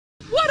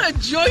What a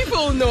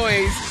joyful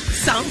noise!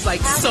 Sounds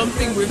like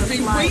something we've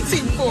been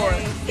waiting for.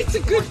 It's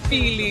a good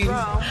feeling.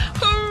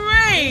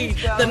 Hooray!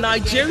 The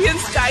Nigerian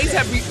skies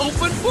have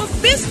reopened for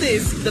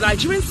business. The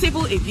Nigerian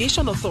Civil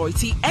Aviation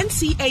Authority,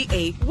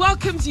 NCAA,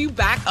 welcomes you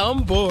back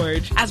on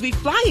board. As we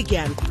fly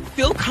again,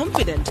 feel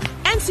confident.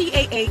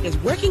 NCAA is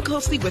working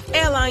closely with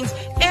airlines,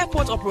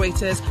 airport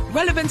operators,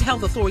 relevant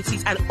health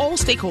authorities, and all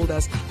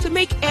stakeholders to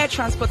make air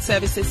transport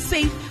services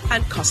safe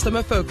and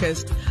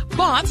customer-focused.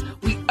 But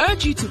we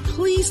urge you to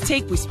please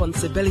take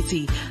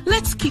responsibility.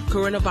 Let's keep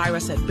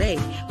coronavirus at bay.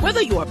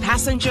 Whether you're a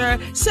passenger,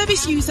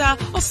 service user,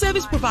 or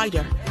service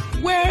provider,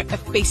 wear a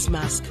face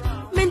mask.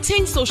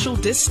 Maintain social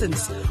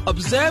distance.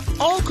 Observe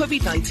all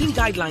COVID-19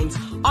 guidelines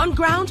on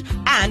ground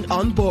and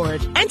on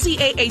board.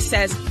 NCAA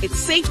says it's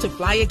safe to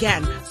fly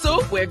again, so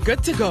we're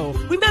good to go.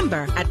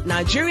 Remember, at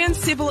Nigerian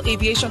Civil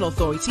Aviation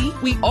Authority,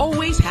 we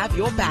always have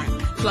your back.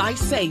 Fly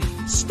safe,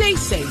 stay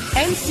safe.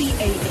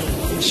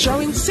 NCAA,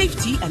 ensuring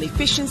safety and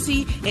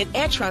efficiency in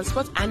air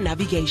transport and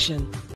navigation.